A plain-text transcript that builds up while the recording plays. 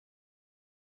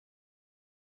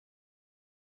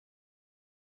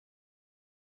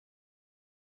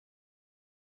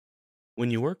When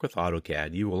you work with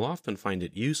AutoCAD, you will often find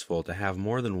it useful to have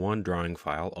more than one drawing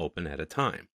file open at a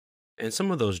time. And some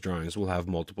of those drawings will have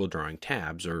multiple drawing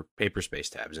tabs or paper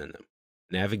space tabs in them.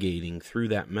 Navigating through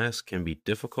that mess can be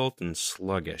difficult and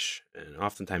sluggish, and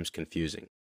oftentimes confusing.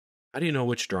 How do you know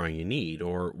which drawing you need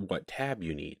or what tab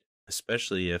you need,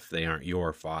 especially if they aren't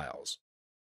your files?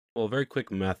 Well, a very quick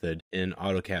method in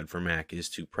AutoCAD for Mac is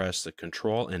to press the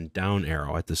Control and down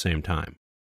arrow at the same time.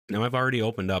 Now, I've already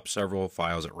opened up several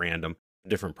files at random,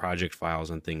 different project files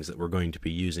and things that we're going to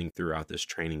be using throughout this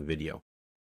training video.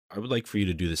 I would like for you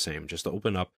to do the same. Just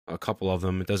open up a couple of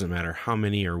them. It doesn't matter how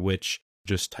many or which.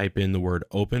 Just type in the word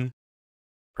open,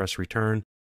 press return,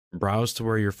 browse to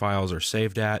where your files are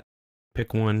saved at,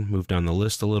 pick one, move down the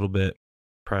list a little bit,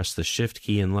 press the shift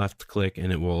key and left click,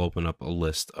 and it will open up a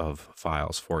list of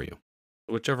files for you.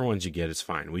 Whichever ones you get is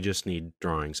fine. We just need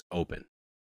drawings open.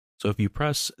 So if you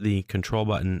press the control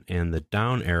button and the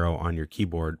down arrow on your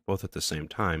keyboard both at the same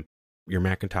time, your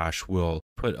Macintosh will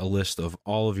put a list of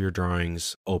all of your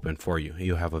drawings open for you.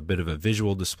 You'll have a bit of a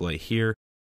visual display here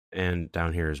and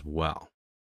down here as well.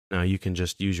 Now you can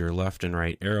just use your left and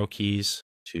right arrow keys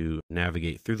to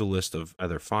navigate through the list of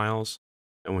other files.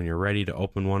 And when you're ready to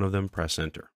open one of them, press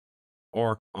enter.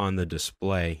 Or on the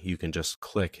display, you can just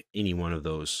click any one of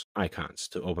those icons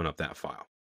to open up that file.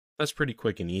 That's pretty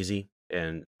quick and easy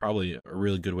and probably a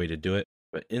really good way to do it.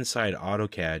 But inside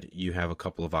AutoCAD, you have a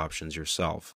couple of options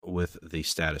yourself with the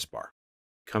status bar.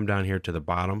 Come down here to the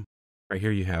bottom. Right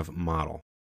here you have Model.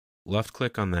 Left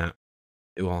click on that.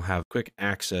 It will have quick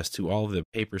access to all of the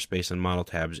paper space and model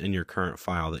tabs in your current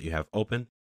file that you have open.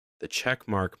 The check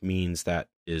mark means that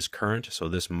is current. So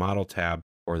this model tab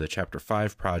or the Chapter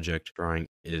 5 project drawing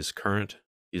is current.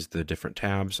 These are the different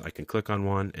tabs. I can click on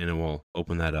one and it will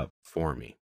open that up for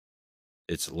me.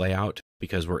 It's layout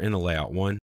because we're in a layout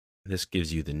 1. This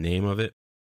gives you the name of it.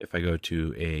 If I go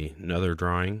to another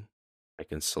drawing, I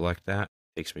can select that.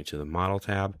 It takes me to the model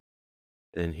tab.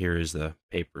 Then here is the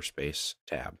paper space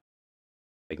tab.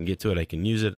 I can get to it, I can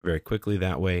use it very quickly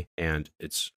that way, and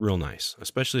it's real nice,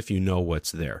 especially if you know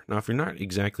what's there. Now, if you're not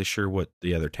exactly sure what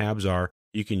the other tabs are,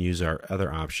 you can use our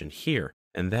other option here,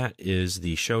 and that is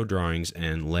the Show Drawings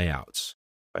and Layouts.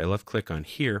 If I left click on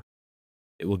here,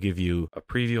 it will give you a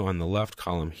preview on the left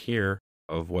column here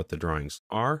of what the drawings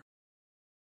are,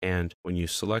 and when you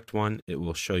select one, it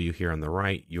will show you here on the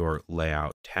right your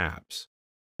layout tabs.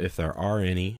 If there are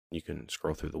any, you can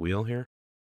scroll through the wheel here.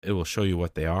 It will show you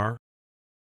what they are.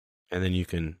 And then you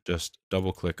can just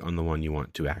double click on the one you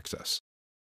want to access.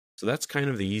 So that's kind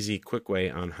of the easy, quick way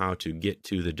on how to get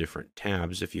to the different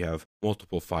tabs if you have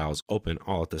multiple files open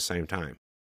all at the same time.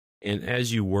 And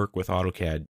as you work with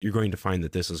AutoCAD, you're going to find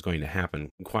that this is going to happen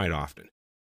quite often.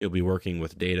 You'll be working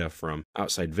with data from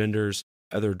outside vendors,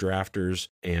 other drafters,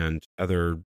 and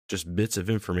other just bits of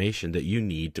information that you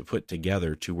need to put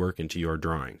together to work into your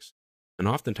drawings. And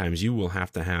oftentimes you will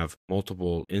have to have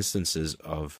multiple instances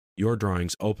of your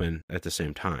drawings open at the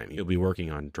same time. You'll be working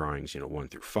on drawings, 1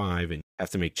 through 5, and have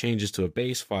to make changes to a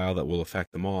base file that will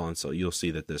affect them all. And so you'll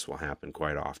see that this will happen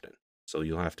quite often. So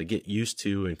you'll have to get used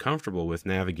to and comfortable with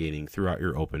navigating throughout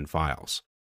your open files.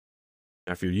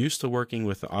 Now, if you're used to working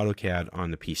with AutoCAD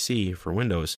on the PC for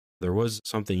Windows, there was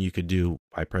something you could do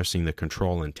by pressing the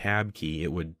Control and Tab key.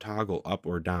 It would toggle up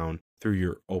or down through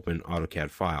your open AutoCAD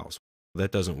files.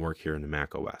 That doesn't work here in the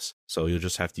Mac OS. So you'll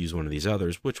just have to use one of these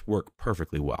others, which work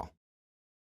perfectly well.